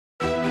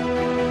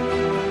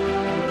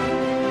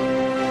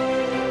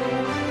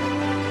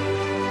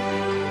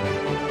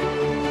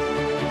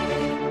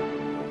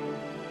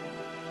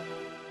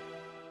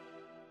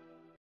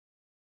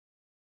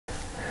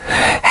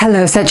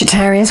Hello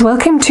Sagittarius,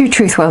 welcome to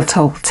Truth Well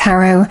Told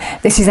Tarot.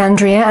 This is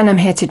Andrea and I'm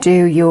here to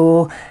do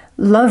your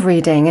love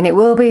reading, and it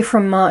will be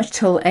from March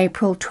till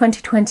April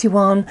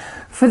 2021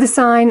 for the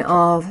sign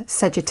of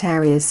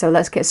Sagittarius. So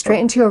let's get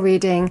straight into your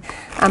reading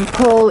and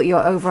pull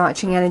your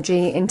overarching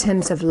energy in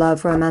terms of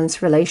love,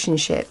 romance,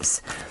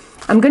 relationships.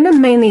 I'm going to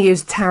mainly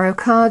use tarot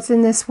cards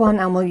in this one,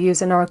 and we'll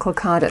use an oracle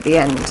card at the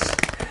end.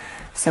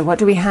 So what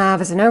do we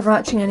have as an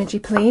overarching energy,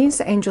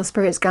 please? Angel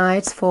Spirits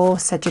Guides for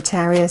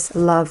Sagittarius,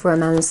 love,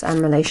 romance and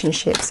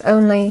relationships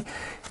only.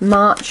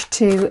 March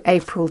to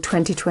April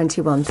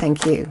 2021.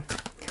 Thank you.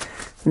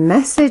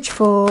 Message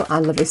for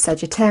our lovely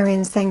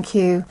Sagittarians. Thank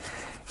you.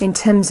 In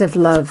terms of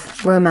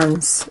love,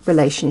 romance,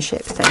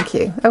 relationships. Thank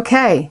you.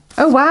 Okay.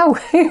 Oh, wow.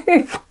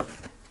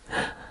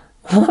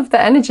 Love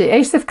the energy.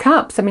 Ace of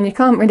Cups. I mean, you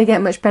can't really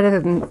get much better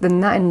than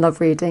that in love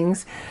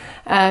readings.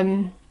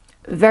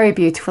 Very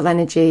beautiful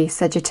energy,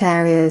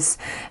 Sagittarius.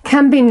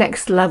 Can be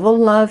next level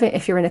love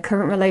if you're in a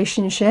current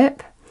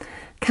relationship.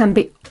 Can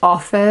be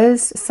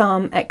offers,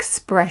 some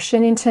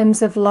expression in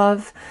terms of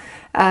love.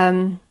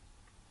 Can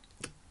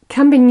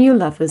be new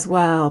love as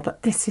well,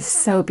 but this is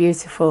so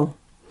beautiful.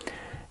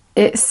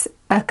 It's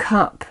a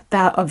cup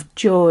that of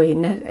joy.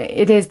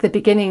 It is the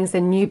beginnings, a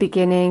new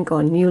beginning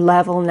or new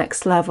level,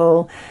 next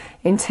level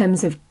in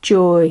terms of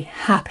joy,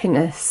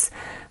 happiness,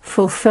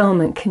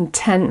 fulfillment,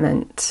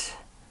 contentment.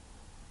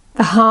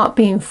 The heart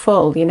being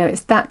full, you know,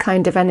 it's that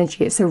kind of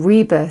energy. It's a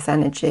rebirth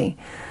energy.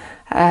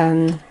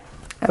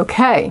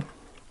 Okay.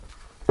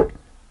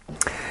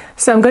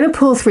 So I'm going to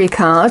pull 3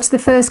 cards. The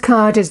first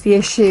card is the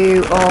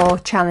issue or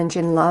challenge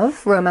in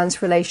love,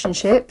 romance,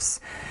 relationships.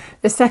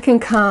 The second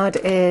card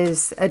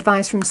is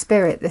advice from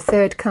spirit. The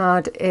third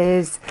card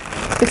is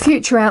the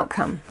future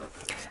outcome.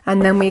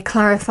 And then we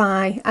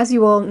clarify, as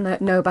you all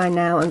know by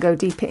now, and go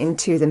deeper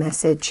into the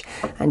message.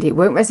 And it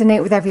won't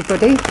resonate with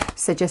everybody,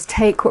 so just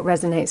take what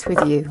resonates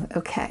with you.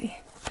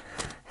 Okay.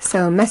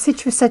 So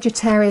message for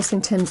Sagittarius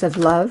in terms of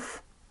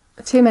love.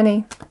 Too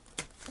many,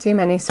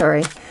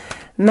 sorry.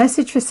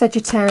 Message for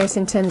Sagittarius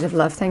in terms of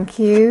love. Thank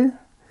you.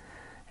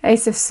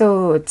 Ace of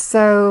Swords.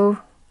 So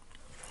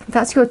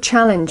that's your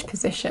challenge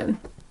position.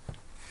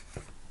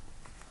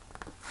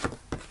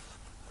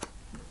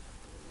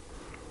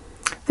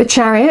 The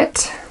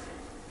Chariot.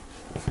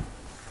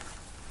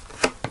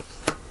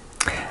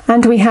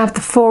 And we have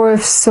the Four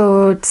of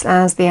Swords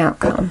as the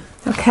outcome.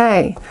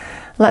 Okay,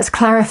 let's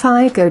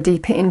clarify, go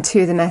deeper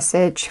into the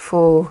message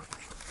for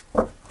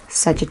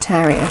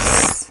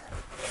Sagittarius.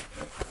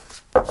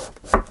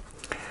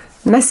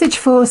 Message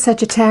for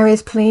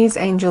Sagittarius, please.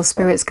 Angel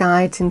Spirits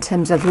Guides in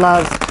terms of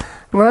love,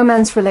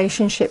 romance,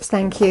 relationships.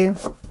 Thank you.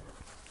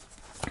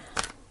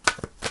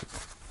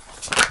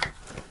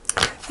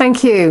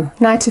 Thank you.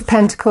 Knight of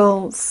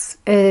Pentacles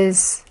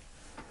is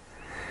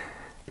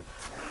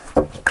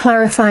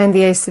clarifying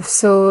the Ace of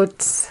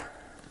Swords.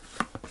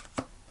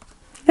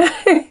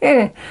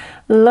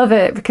 Love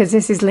it, because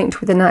this is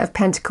linked with the Knight of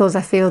Pentacles.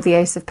 I feel the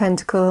Ace of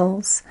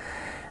Pentacles.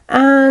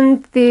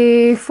 And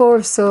the Four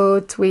of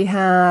Swords, we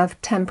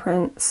have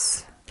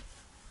Temperance.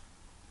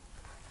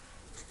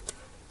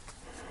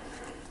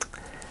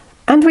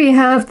 And we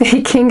have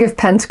the King of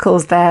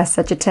Pentacles there,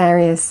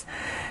 Sagittarius.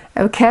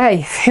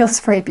 Okay, feels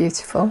very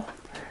beautiful.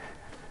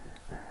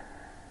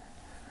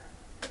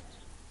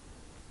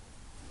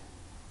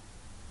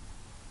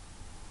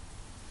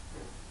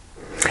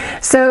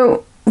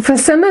 So for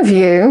some of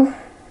you,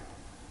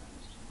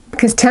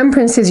 because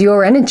Temperance is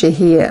your energy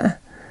here,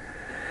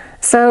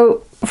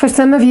 so for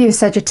some of you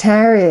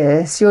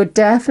Sagittarius, you're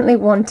definitely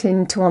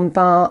wanting to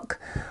embark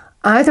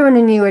either on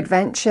a new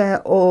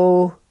adventure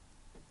or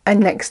a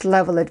next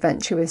level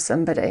adventure with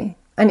somebody.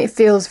 And it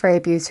feels very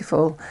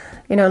beautiful.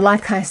 You know,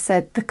 like I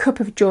said, the cup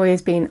of joy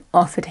is being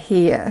offered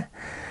here.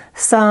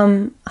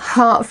 Some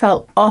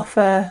heartfelt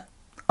offer,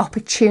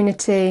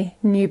 opportunity,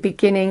 new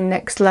beginning,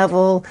 next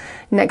level,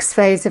 next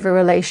phase of a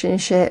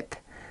relationship.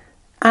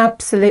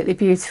 Absolutely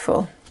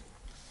beautiful.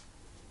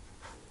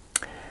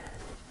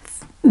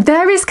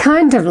 There is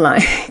kind of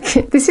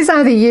like, this is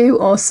either you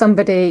or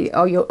somebody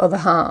or your other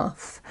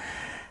half.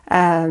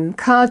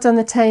 Cards on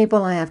the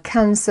table, I have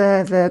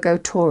Cancer, Virgo,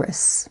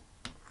 Taurus.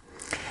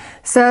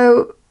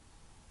 So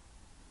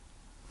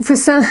for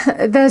some,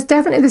 there's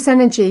definitely this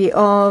energy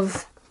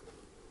of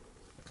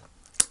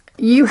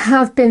you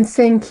have been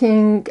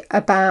thinking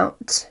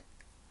about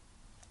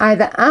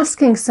either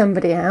asking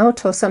somebody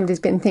out, or somebody's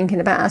been thinking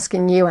about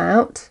asking you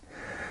out,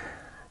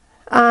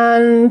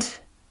 and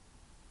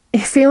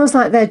it feels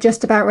like they're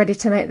just about ready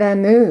to make their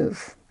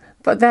move,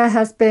 but there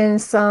has been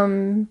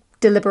some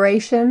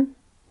deliberation.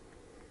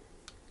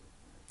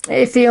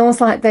 It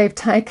feels like they've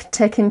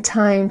taken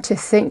time to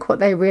think what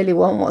they really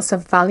want, what's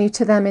of value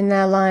to them in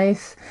their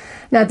life.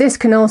 Now, this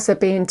can also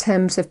be in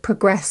terms of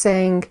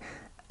progressing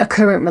a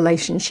current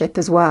relationship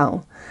as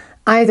well.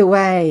 Either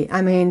way,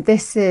 I mean,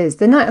 this is,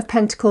 the Knight of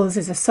Pentacles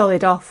is a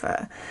solid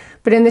offer,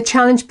 but in the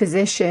challenge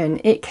position,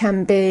 it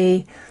can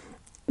be,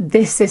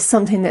 this is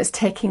something that's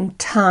taking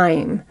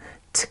time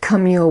to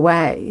come your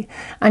way.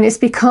 And it's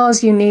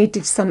because you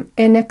needed some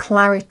inner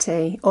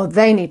clarity, or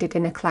they needed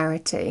inner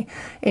clarity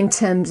in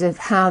terms of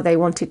how they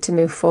wanted to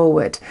move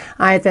forward.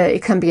 Either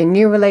it can be a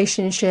new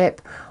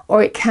relationship,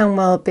 or it can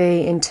well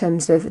be in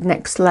terms of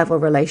next level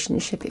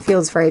relationship. It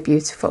feels very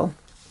beautiful.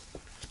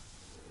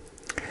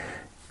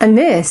 And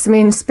this, I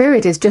mean,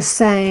 Spirit is just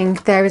saying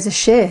there is a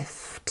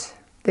shift.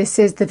 This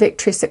is the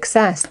victory,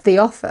 success, the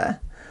offer.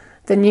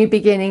 The new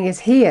beginning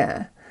is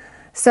here.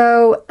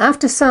 So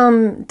after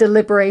some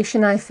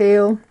deliberation, I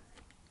feel,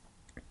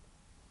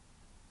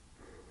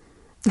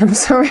 I'm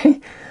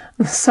sorry,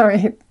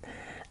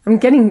 I'm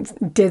getting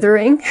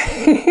dithering.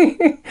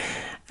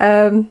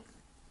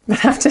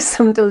 But after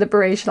some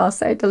deliberation, I'll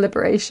say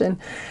deliberation,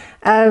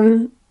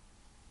 there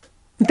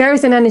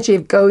is an energy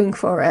of going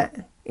for it,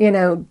 you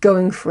know,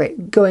 going for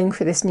it, going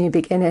for this new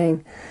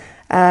beginning.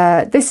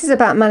 This is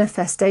about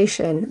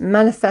manifestation,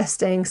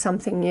 manifesting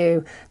something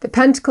new. The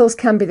Pentacles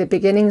can be the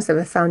beginnings of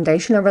a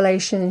foundational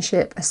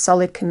relationship, a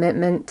solid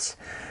commitment.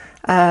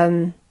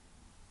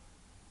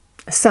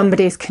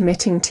 Somebody is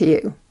committing to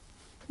you.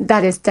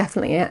 That is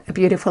definitely a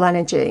beautiful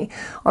energy.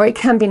 Or it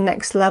can be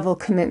next level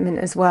commitment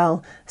as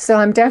well. So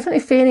I'm definitely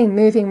feeling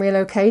moving,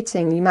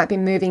 relocating. You might be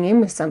moving in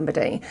with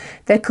somebody.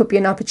 There could be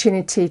an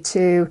opportunity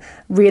to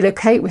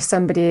relocate with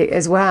somebody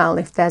as well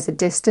if there's a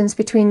distance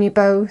between you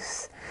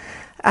both.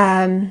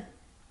 But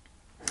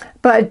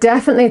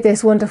definitely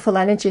this wonderful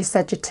energy,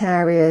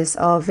 Sagittarius,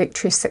 of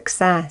victory,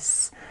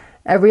 success.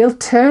 A real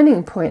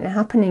turning point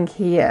happening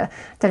here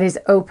that is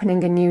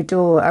opening a new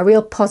door. A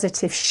real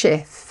positive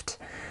shift.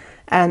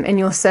 In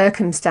your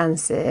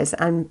circumstances,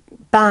 and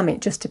bam, it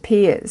just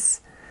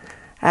appears.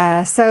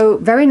 So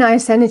very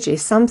nice energy,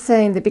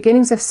 something, the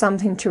beginnings of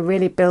something to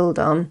really build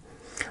on,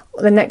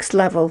 the next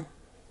level.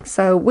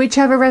 So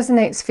whichever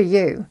resonates for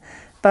you,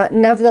 but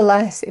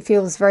nevertheless, it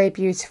feels very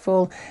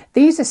beautiful.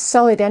 These are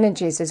solid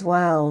energies as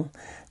well.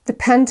 The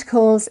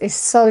Pentacles is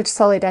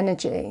solid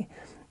energy.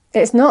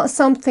 It's not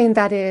something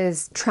that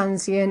is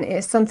transient,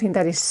 it's something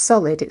that is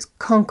solid, it's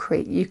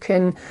concrete. You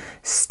can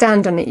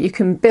stand on it, you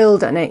can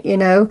build on it, you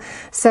know.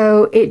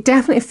 So it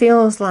definitely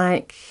feels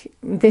like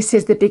this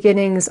is the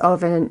beginnings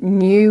of a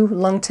new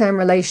long-term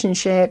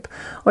relationship,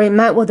 or it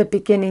might be the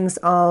beginnings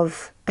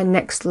of a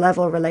next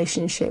level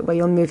relationship where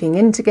you're moving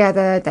in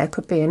together. There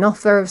could be an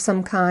offer of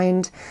some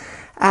kind.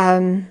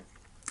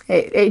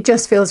 It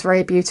just feels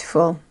very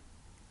beautiful.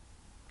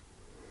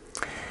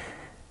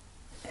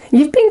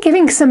 You've been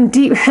giving some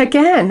deep,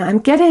 again, I'm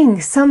getting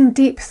some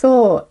deep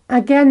thought.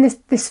 Again,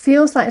 this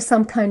feels like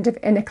some kind of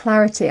inner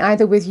clarity,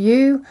 either with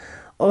you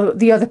or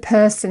the other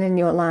person in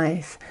your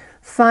life.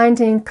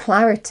 Finding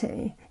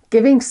clarity,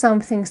 giving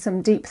something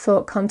some deep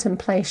thought,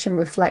 contemplation,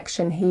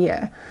 reflection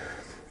here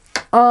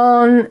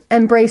on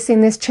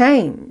embracing this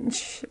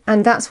change.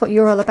 And that's what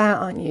you're all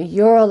about, aren't you?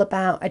 You're all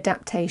about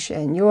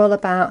adaptation. You're all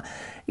about,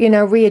 you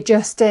know,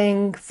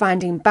 readjusting,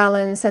 finding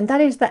balance. And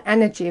that is the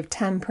energy of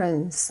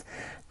Temperance.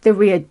 The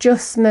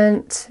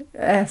readjustment,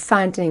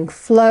 finding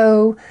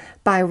flow,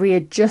 by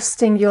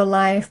readjusting your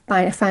life,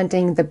 by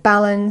finding the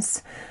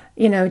balance,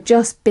 you know,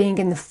 just being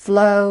in the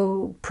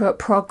flow,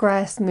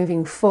 progress,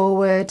 moving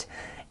forward.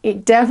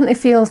 It definitely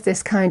feels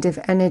this kind of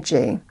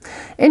energy.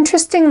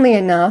 Interestingly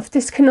enough,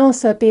 this can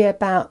also be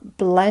about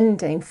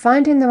blending,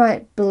 finding the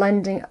right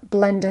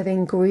blend of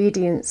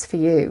ingredients for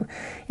you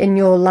in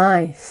your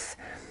life.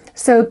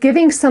 So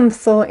giving some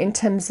thought in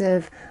terms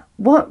of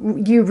what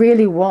you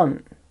really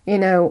want. You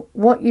know,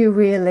 what you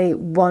really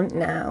want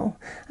now,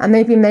 and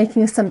maybe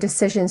making some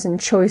decisions and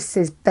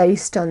choices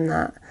based on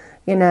that.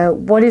 You know,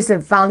 what is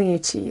of value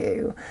to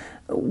you?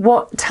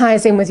 What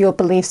ties in with your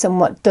beliefs and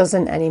what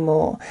doesn't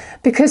anymore?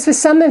 Because for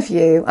some of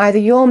you, either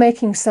you're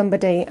making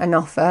somebody an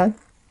offer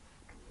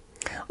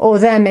or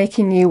they're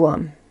making you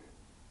one.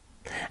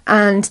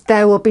 And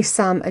there will be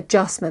some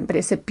adjustment, but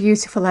it's a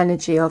beautiful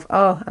energy of,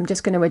 oh, I'm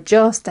just going to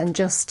adjust and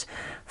just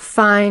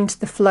find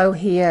the flow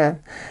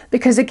here.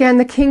 Because again,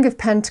 the King of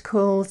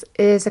Pentacles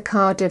is a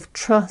card of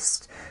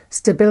trust,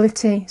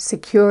 stability,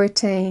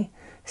 security,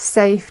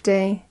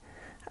 safety,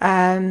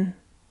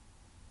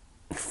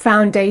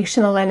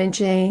 foundational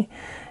energy.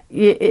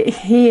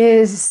 He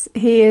is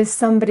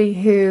somebody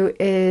who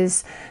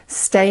is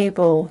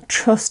stable,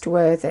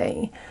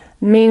 trustworthy,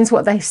 means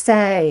what they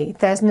say.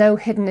 There's no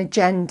hidden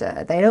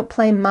agenda. They don't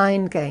play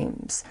mind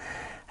games.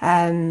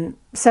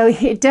 So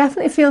it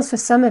definitely feels for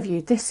some of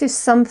you, this is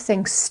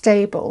something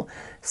stable,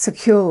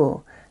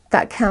 secure,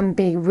 that can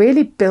be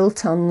really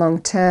built on long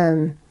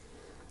term.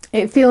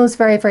 It feels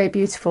very, very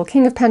beautiful.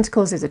 King of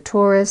Pentacles is a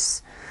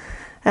Taurus.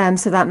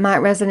 So that might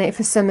resonate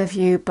for some of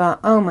you, but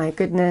oh my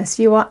goodness,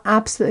 you are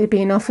absolutely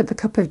being offered the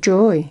cup of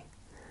joy.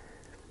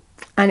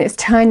 And it's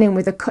tying in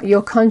with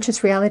your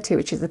conscious reality,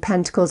 which is the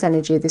Pentacles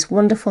energy, this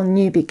wonderful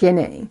new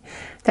beginning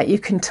that you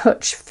can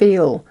touch,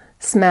 feel,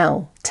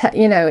 smell.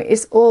 You know,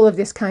 it's all of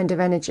this kind of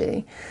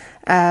energy.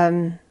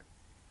 It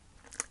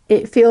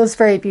feels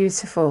very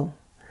beautiful.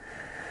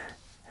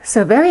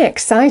 So very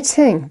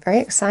exciting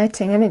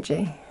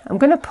energy. I'm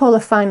going to pull a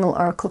final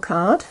oracle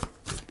card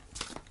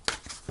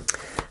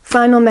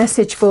Final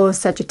message for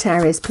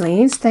Sagittarius,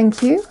 please.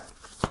 Thank you.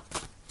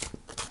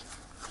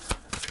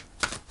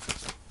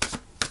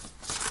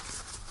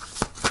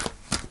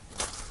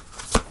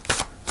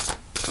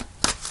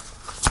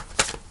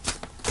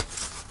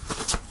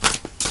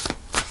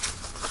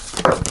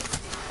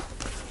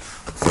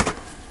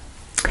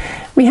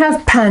 We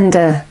have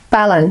Panda,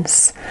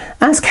 balance.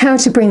 Ask how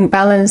to bring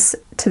balance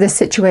to the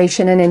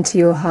situation and into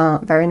your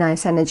heart. Very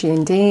nice energy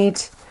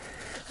indeed.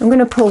 I'm going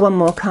to pull one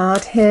more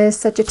card here,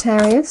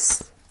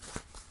 Sagittarius.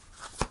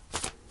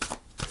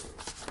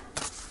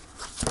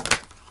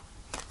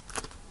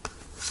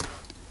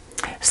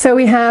 So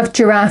we have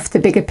Giraffe, the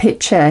bigger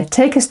picture.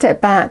 Take a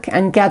step back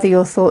and gather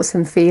your thoughts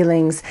and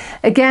feelings.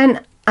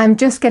 Again, I'm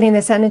just getting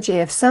this energy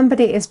of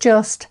somebody is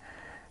just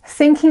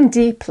thinking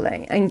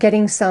deeply and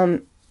getting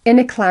some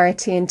inner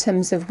clarity in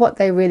terms of what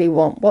they really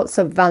want, what's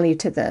of value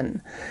to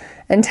them,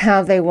 and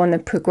how they want to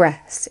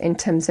progress in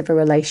terms of a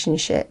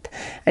relationship.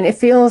 And it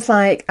feels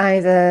like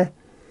either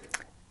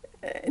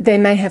they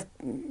may have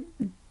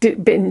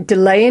been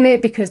delaying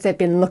it because they've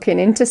been looking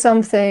into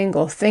something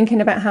or thinking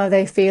about how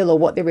they feel or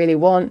what they really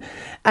want,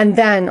 and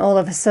then all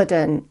of a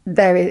sudden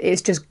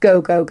it's just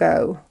go, go,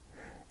 go.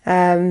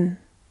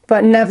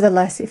 But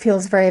nevertheless, it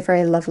feels very,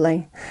 very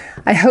lovely.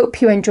 I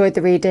hope you enjoyed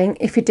the reading.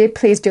 If you did,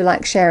 please do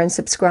like, share and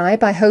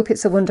subscribe. I hope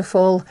it's a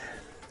wonderful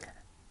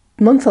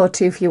month or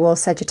two for you all,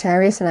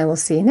 Sagittarius, and I will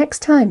see you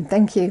next time.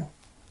 Thank you.